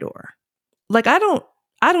cops at my door? Like I don't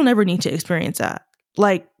ever need to experience that.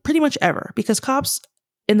 Like pretty much ever, because cops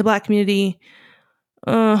in the Black community,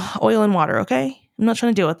 oil and water, okay? I'm not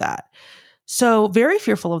trying to deal with that. So very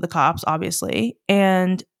fearful of the cops, obviously,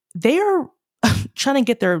 and they are trying to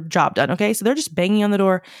get their job done, okay? So they're just banging on the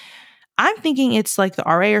door. I'm thinking it's like the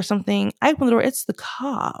RA or something. I open the door, it's the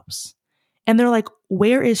cops. And they're like,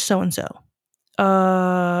 where is so-and-so?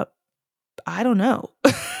 I don't know.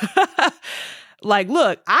 Like,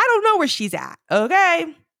 look, I don't know where she's at,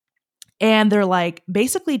 okay? And they're like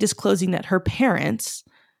basically disclosing that her parents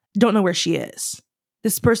don't know where she is.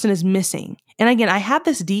 This person is missing. And again, I had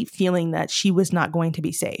this deep feeling that she was not going to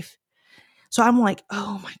be safe. So I'm like,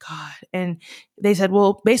 oh my God. And they said,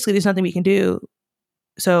 well, basically there's nothing we can do.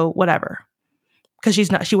 So whatever. Because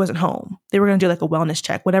she wasn't home. They were going to do like a wellness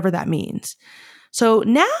check, whatever that means. So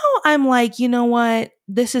now I'm like, you know what?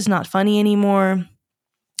 This is not funny anymore.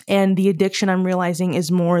 And the addiction I'm realizing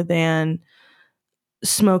is more than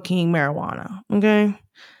smoking marijuana. Okay.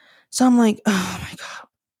 So I'm like, oh my God.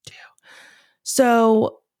 Dude.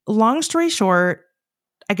 So long story short,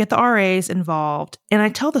 I get the RAs involved and I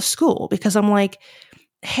tell the school because I'm like,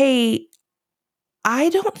 hey, I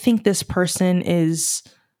don't think this person is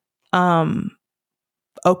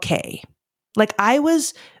okay. Like I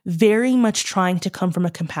was very much trying to come from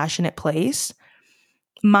a compassionate place.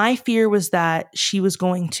 My fear was that she was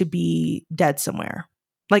going to be dead somewhere.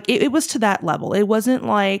 Like it was to that level. It wasn't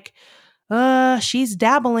like, she's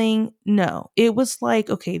dabbling. No, it was like,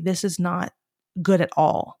 okay, this is not good at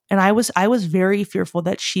all. And I was very fearful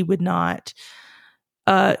that she would not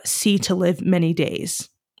see to live many days.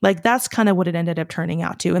 Like that's kind of what it ended up turning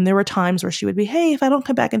out to. And there were times where she would be, hey, if I don't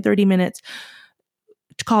come back in 30 minutes,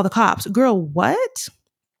 to call the cops. Girl, what?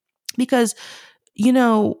 Because,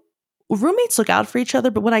 roommates look out for each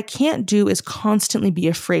other, but what I can't do is constantly be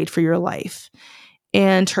afraid for your life.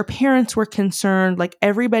 And her parents were concerned. Like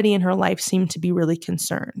everybody in her life seemed to be really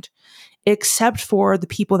concerned, except for the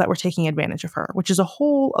people that were taking advantage of her, which is a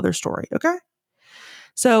whole other story. Okay.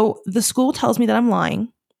 So the school tells me that I'm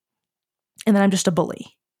lying and that I'm just a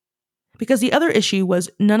bully. Because the other issue was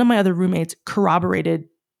none of my other roommates corroborated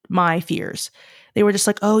my fears. They were just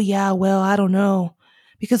like, oh yeah, well, I don't know.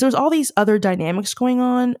 Because there was all these other dynamics going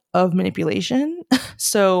on of manipulation.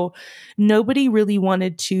 So nobody really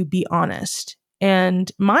wanted to be honest.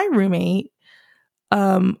 And my roommate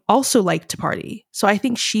also liked to party. So I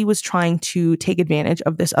think she was trying to take advantage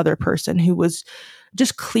of this other person who was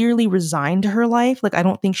just clearly resigned to her life. Like I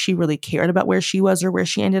don't think she really cared about where she was or where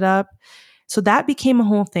she ended up. So that became a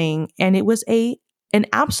whole thing. And it was an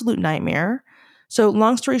absolute nightmare. So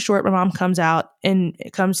long story short, my mom comes out and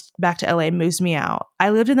comes back to LA, moves me out. I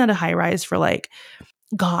lived in that high rise for like,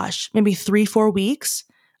 gosh, maybe 3-4 weeks.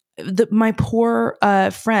 My poor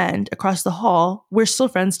friend across the hall, we're still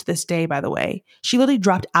friends to this day, by the way. She literally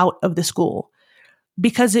dropped out of the school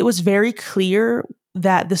because it was very clear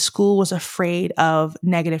that the school was afraid of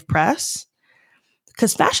negative press.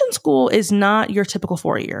 Because fashion school is not your typical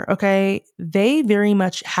 4-year, okay? They very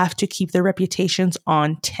much have to keep their reputations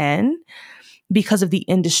on 10 because of the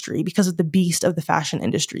industry, because of the beast of the fashion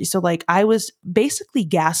industry. So like I was basically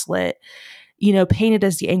gaslit, painted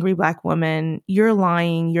as the angry Black woman. You're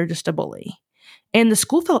lying. You're just a bully. And the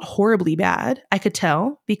school felt horribly bad. I could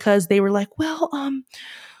tell because they were like, well,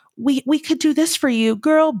 we could do this for you.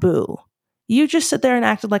 Girl, boo. You just sit there and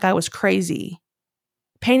acted like I was crazy.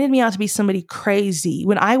 Painted me out to be somebody crazy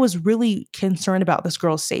when I was really concerned about this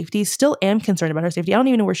girl's safety. Still am concerned about her safety. I don't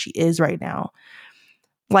even know where she is right now.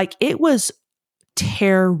 Like, it was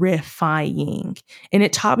terrifying. And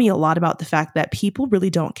it taught me a lot about the fact that people really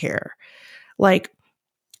don't care. Like,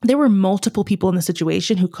 there were multiple people in the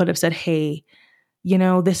situation who could have said, hey,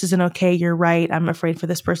 this isn't okay. You're right. I'm afraid for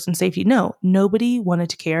this person's safety. No, nobody wanted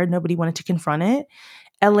to care. Nobody wanted to confront it.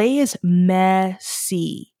 LA is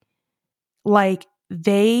messy. Like,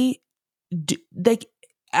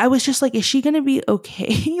 I was just like, is she going to be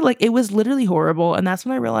okay? Like, it was literally horrible. And that's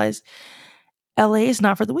when I realized LA is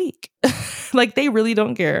not for the weak. Like, they really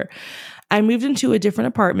don't care. I moved into a different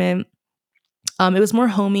apartment. It was more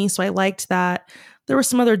homey, so I liked that. There were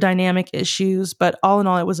some other dynamic issues, but all in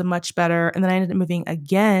all, it was a much better. And then I ended up moving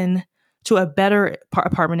again to a better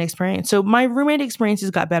apartment experience. So my roommate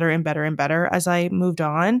experiences got better and better and better as I moved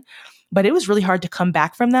on. But it was really hard to come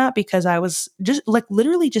back from that because I was just like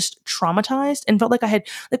literally just traumatized and felt like I had,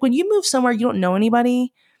 like, when you move somewhere you don't know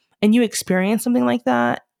anybody and you experience something like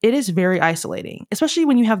that, it is very isolating, especially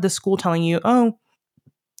when you have the school telling you, oh,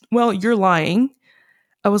 well, you're lying.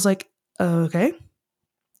 I was like, okay.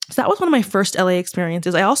 So that was one of my first LA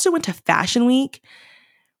experiences. I also went to Fashion Week.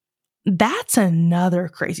 That's another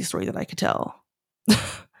crazy story that I could tell.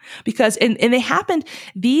 Because, and they happened,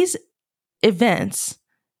 these events,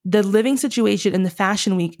 the living situation and the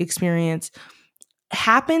Fashion Week experience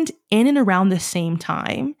happened in and around the same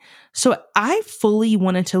time. So I fully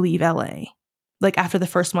wanted to leave LA. Like, after the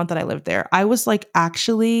first month that I lived there, I was like,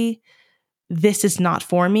 actually, this is not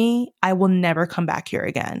for me. I will never come back here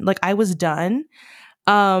again. Like, I was done.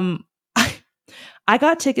 I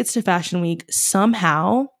got tickets to Fashion Week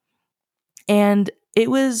somehow. And it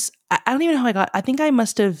was, I don't even know how I think I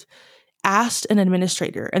must have asked an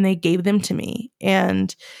administrator and they gave them to me.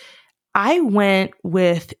 And I went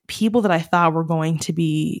with people that I thought were going to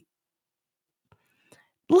be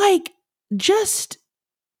like,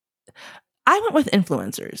 I went with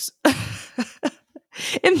influencers.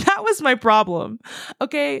 And that was my problem.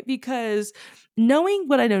 Okay. Because knowing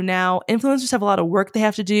what I know now, influencers have a lot of work they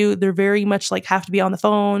have to do. They're very much like have to be on the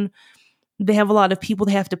phone. They have a lot of people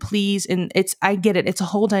they have to please. And I get it. It's a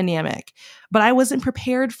whole dynamic, but I wasn't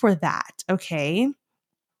prepared for that. Okay.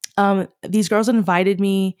 These girls invited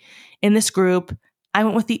me in this group. I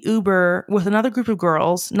went with the Uber with another group of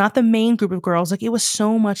girls, not the main group of girls. Like, it was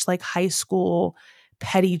so much like high school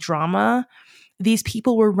petty drama. These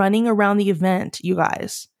people were running around the event, you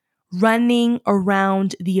guys, running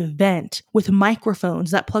around the event with microphones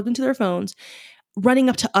that plugged into their phones, running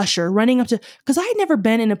up to Usher, because I had never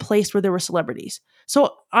been in a place where there were celebrities.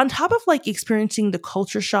 So on top of like experiencing the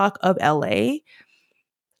culture shock of LA,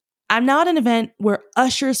 I'm now at an event where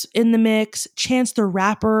Usher's in the mix, Chance the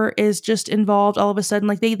Rapper is just involved all of a sudden.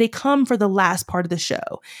 Like, they come for the last part of the show.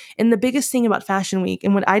 And the biggest thing about Fashion Week,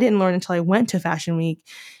 and what I didn't learn until I went to Fashion Week,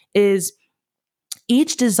 is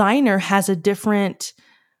each designer has a different,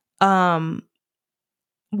 what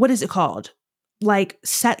is it called? Like,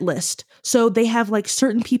 set list. So they have like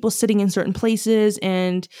certain people sitting in certain places,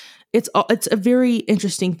 and it's a very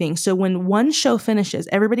interesting thing. So when one show finishes,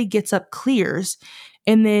 everybody gets up, clears,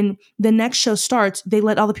 and then the next show starts. They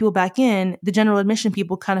let all the people back in. The general admission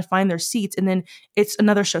people kind of find their seats, and then it's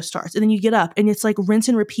another show starts. And then you get up, and it's like rinse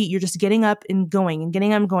and repeat. You're just getting up and going and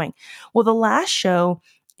getting up and going. Well, the last show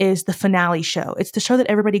is the finale show. It's the show that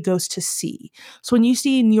everybody goes to see. So when you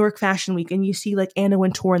see New York Fashion Week and you see like Anna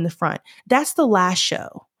Wintour in the front, that's the last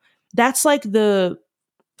show. That's like the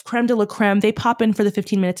creme de la creme. They pop in for the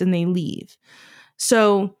 15 minutes and they leave.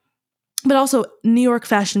 So, but also New York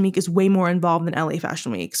Fashion Week is way more involved than LA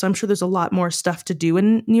Fashion Week. So I'm sure there's a lot more stuff to do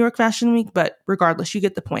in New York Fashion Week, but regardless, you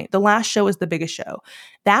get the point. The last show is the biggest show.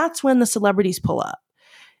 That's when the celebrities pull up.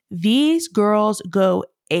 These girls go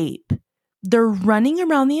ape. They're running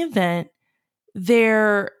around the event.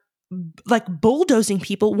 They're like bulldozing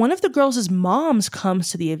people. One of the girls' moms comes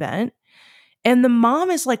to the event, and the mom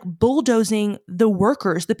is like bulldozing the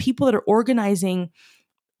workers, the people that are organizing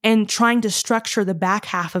and trying to structure the back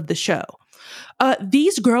half of the show.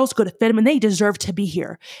 These girls go to FITM and they deserve to be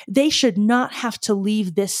here. They should not have to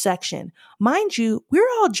leave this section. Mind you, we're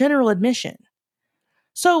all general admission.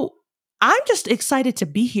 So I'm just excited to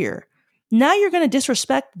be here. Now you're going to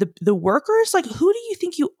disrespect the workers? Like, who do you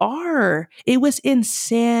think you are? It was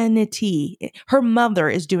insanity. Her mother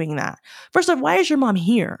is doing that. First off, why is your mom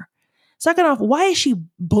here? Second off, why is she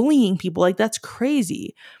bullying people? Like, that's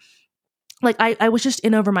crazy. Like, I was just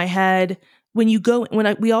in over my head. When we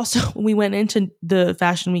went into the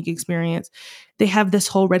Fashion Week experience, they have this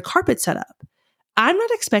whole red carpet set up. I'm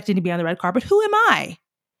not expecting to be on the red carpet. Who am I?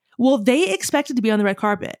 Well, they expected to be on the red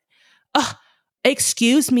carpet.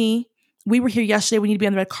 Excuse me. We were here yesterday. We need to be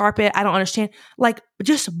on the red carpet. I don't understand. Like,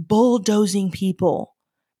 just bulldozing people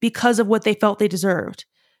because of what they felt they deserved.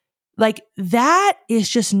 Like, that is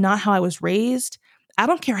just not how I was raised. I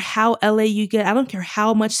don't care how LA you get. I don't care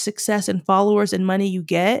how much success and followers and money you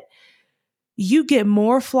get. You get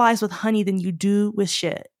more flies with honey than you do with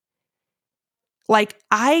shit. Like,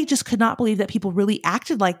 I just could not believe that people really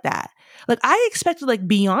acted like that. Like, I expected like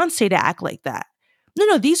Beyonce to act like that.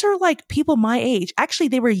 No, these are like people my age. Actually,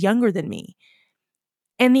 they were younger than me.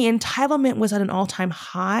 And the entitlement was at an all-time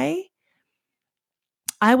high.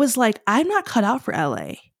 I was like, I'm not cut out for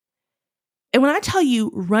LA. And when I tell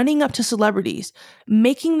you running up to celebrities,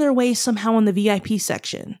 making their way somehow in the VIP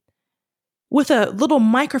section with a little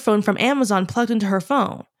microphone from Amazon plugged into her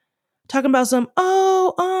phone, talking about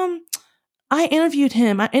I interviewed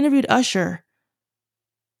him. I interviewed Usher.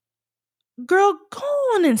 Girl, go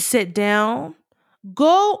on and sit down.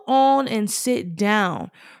 Go on and sit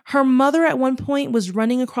down. Her mother at one point was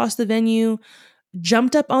running across the venue,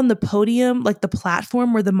 jumped up on the podium, like the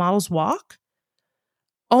platform where the models walk.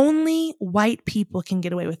 Only white people can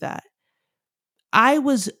get away with that. I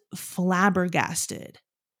was flabbergasted.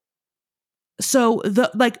 So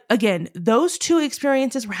again, those two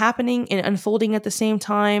experiences were happening and unfolding at the same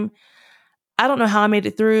time. I don't know how I made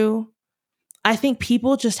it through. I think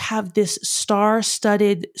people just have this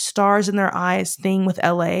star-studded stars in their eyes thing with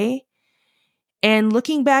LA. And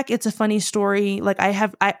looking back, it's a funny story. Like,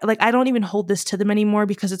 I don't even hold this to them anymore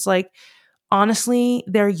because it's like, honestly,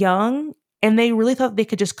 they're young and they really thought they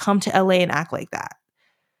could just come to LA and act like that.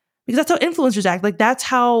 Because that's how influencers act. Like, that's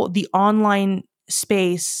how the online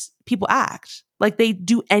space people act. Like, they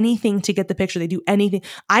do anything to get the picture. They do anything.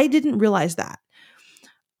 I didn't realize that.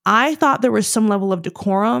 I thought there was some level of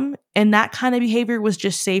decorum, and that kind of behavior was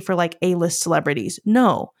just safe for like A-list celebrities.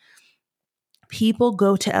 No. People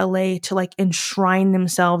go to LA to like enshrine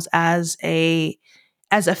themselves as a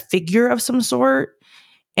figure of some sort.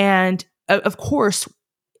 And of course,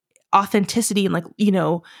 authenticity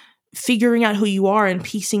and figuring out who you are and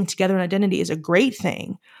piecing together an identity is a great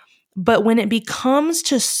thing. But when it becomes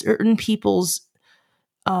to certain people's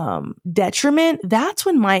detriment, that's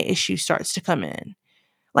when my issue starts to come in.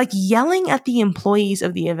 Like yelling at the employees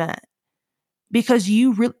of the event because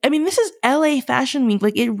this is LA Fashion Week.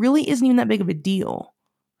 Like, it really isn't even that big of a deal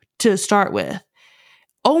to start with.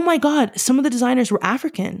 Oh my God, some of the designers were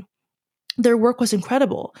African. Their work was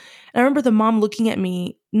incredible. And I remember the mom looking at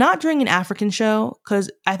me, not during an African show, because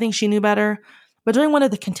I think she knew better, but during one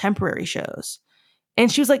of the contemporary shows. And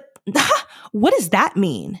she was like, what does that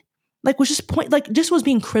mean? Like, just was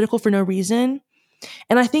being critical for no reason.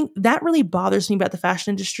 And I think that really bothers me about the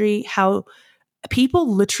fashion industry, how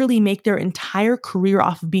people literally make their entire career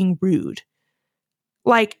off of being rude.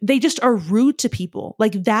 Like, they just are rude to people.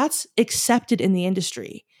 Like, that's accepted in the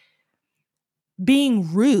industry.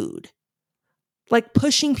 Being rude. Like,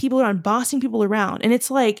 pushing people around, bossing people around. And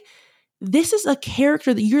it's like, this is a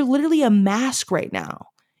character that you're literally a mask right now.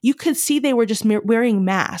 You could see they were just wearing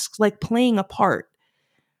masks, like playing a part.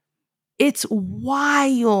 It's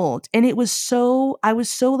wild. And I was so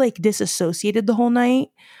like disassociated the whole night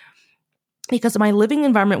because my living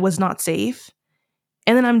environment was not safe.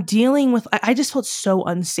 And then I'm dealing with, I just felt so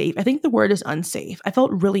unsafe. I think the word is unsafe. I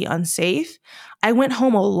felt really unsafe. I went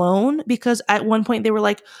home alone because at one point they were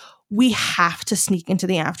like, we have to sneak into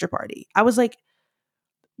the after party. I was like,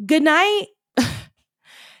 good night.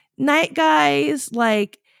 Night, guys.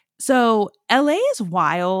 Like, so LA is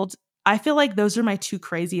wild. I feel like those are my two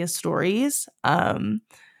craziest stories. Oh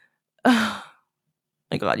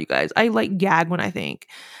my God, you guys, I like gag when I think,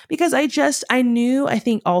 because I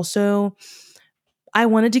think also I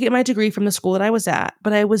wanted to get my degree from the school that I was at,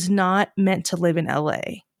 but I was not meant to live in LA.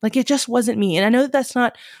 Like, it just wasn't me. And I know that that's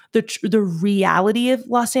not the reality of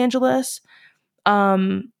Los Angeles.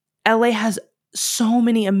 LA has so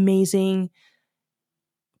many amazing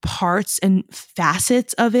parts and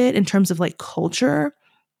facets of it in terms of like culture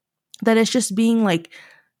that it's just being like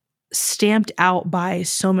stamped out by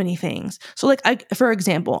so many things. So like, for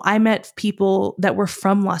example, I met people that were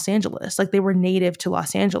from Los Angeles, like they were native to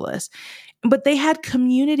Los Angeles, but they had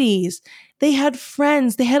communities, they had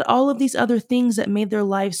friends, they had all of these other things that made their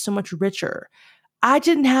lives so much richer. I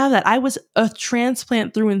didn't have that. I was a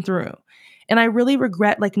transplant through and through. And I really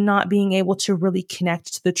regret like not being able to really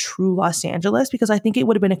connect to the true Los Angeles, because I think it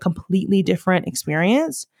would have been a completely different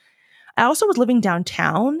experience. I also was living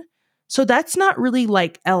downtown. So that's not really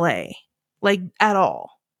like LA, like at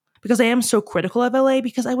all, because I am so critical of LA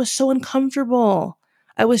because I was so uncomfortable.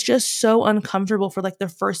 I was just so uncomfortable for like the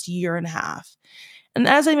first year and a half. And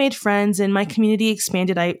as I made friends and my community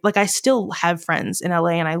expanded, I still have friends in LA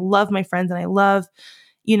and I love my friends and I love,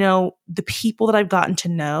 the people that I've gotten to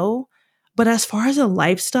know. But as far as a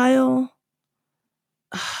lifestyle,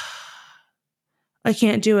 I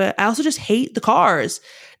can't do it. I also just hate the cars.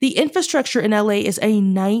 The infrastructure in LA is a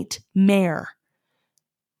nightmare.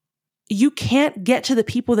 You can't get to the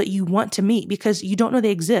people that you want to meet because you don't know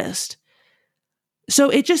they exist. So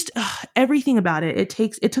it just everything about it.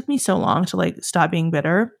 It took me so long to like stop being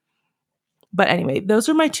bitter. But anyway, those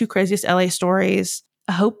are my two craziest LA stories.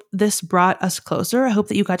 I hope this brought us closer. I hope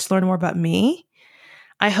that you got to learn more about me.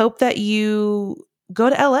 I hope that you go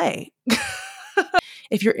to LA.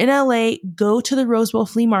 If you're in LA, go to the Roseville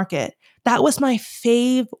Flea Market. That was my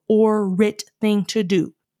favorite thing to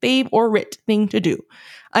do. Favorite thing to do.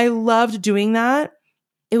 I loved doing that.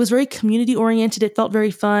 It was very community oriented. It felt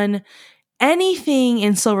very fun. Anything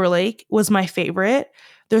in Silver Lake was my favorite.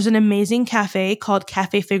 There's an amazing cafe called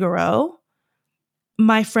Cafe Figaro.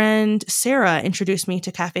 My friend Sarah introduced me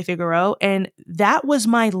to Cafe Figaro, and that was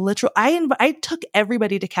my literal. I took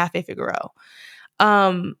everybody to Cafe Figaro.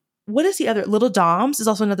 What is the other? Little Dom's is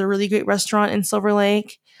also another really great restaurant in Silver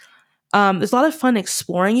Lake. There's a lot of fun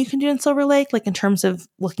exploring you can do in Silver Lake, like in terms of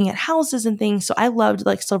looking at houses and things. So I loved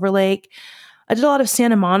like Silver Lake. I did a lot of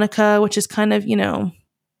Santa Monica, which is kind of,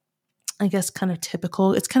 I guess kind of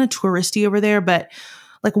typical. It's kind of touristy over there, but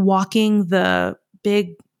like walking the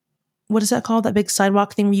big, what is that called? That big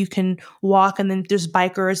sidewalk thing where you can walk and then there's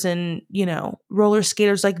bikers and, roller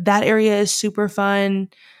skaters. Like that area is super fun.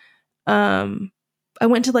 I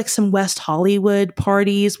went to like some West Hollywood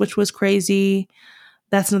parties, which was crazy.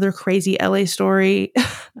 That's another crazy LA story.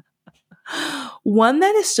 One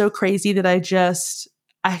that is so crazy that I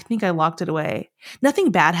think I locked it away. Nothing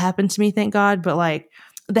bad happened to me, thank God, but like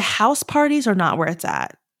the house parties are not where it's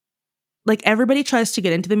at. Like everybody tries to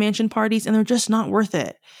get into the mansion parties and they're just not worth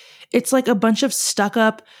it. It's like a bunch of stuck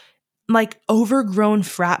up, like overgrown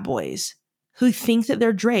frat boys who think that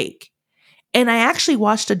they're Drake. And I actually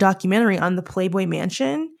watched a documentary on the Playboy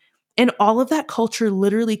Mansion, and all of that culture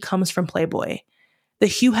literally comes from Playboy. The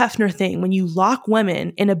Hugh Hefner thing, when you lock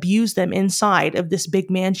women and abuse them inside of this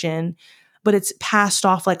big mansion, but it's passed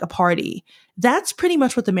off like a party. That's pretty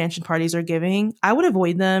much what the mansion parties are giving. I would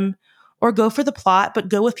avoid them or go for the plot, but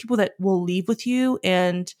go with people that will leave with you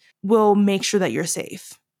and will make sure that you're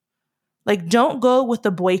safe. Like, don't go with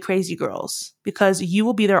the boy crazy girls because you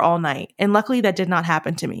will be there all night. And luckily, that did not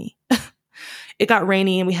happen to me. It got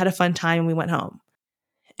rainy and we had a fun time and we went home.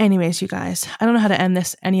 Anyways, you guys, I don't know how to end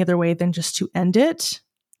this any other way than just to end it.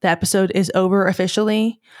 The episode is over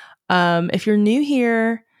officially. If you're new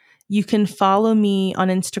here, you can follow me on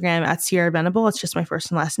Instagram at Sierra Venable. It's just my first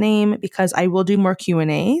and last name because I will do more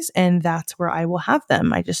Q&As and that's where I will have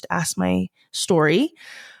them. I just asked my story.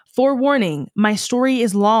 Forewarning, my story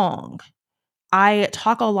is long. I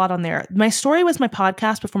talk a lot on there. My story was my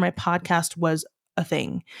podcast before my podcast was a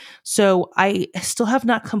thing. So I still have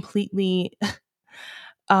not completely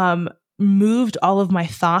moved all of my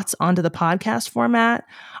thoughts onto the podcast format.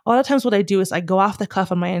 A lot of times what I do is I go off the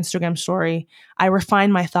cuff on my Instagram story, I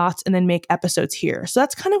refine my thoughts and then make episodes here. So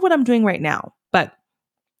that's kind of what I'm doing right now. But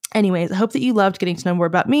anyways, I hope that you loved getting to know more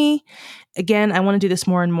about me. Again, I want to do this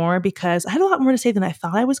more and more because I had a lot more to say than I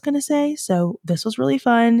thought I was going to say. So this was really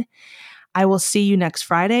fun. I will see you next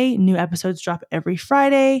Friday. New episodes drop every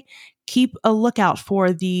Friday. Keep a lookout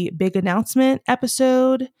for the big announcement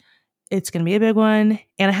episode. It's going to be a big one.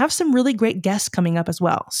 And I have some really great guests coming up as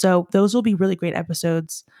well. So those will be really great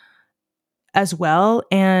episodes as well.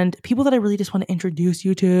 And people that I really just want to introduce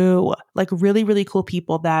you to, like really, really cool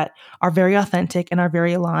people that are very authentic and are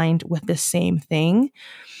very aligned with the same thing.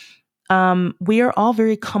 We are all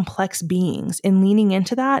very complex beings, and leaning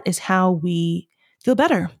into that is how we feel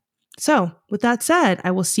better. So with that said,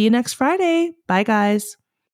 I will see you next Friday. Bye, guys.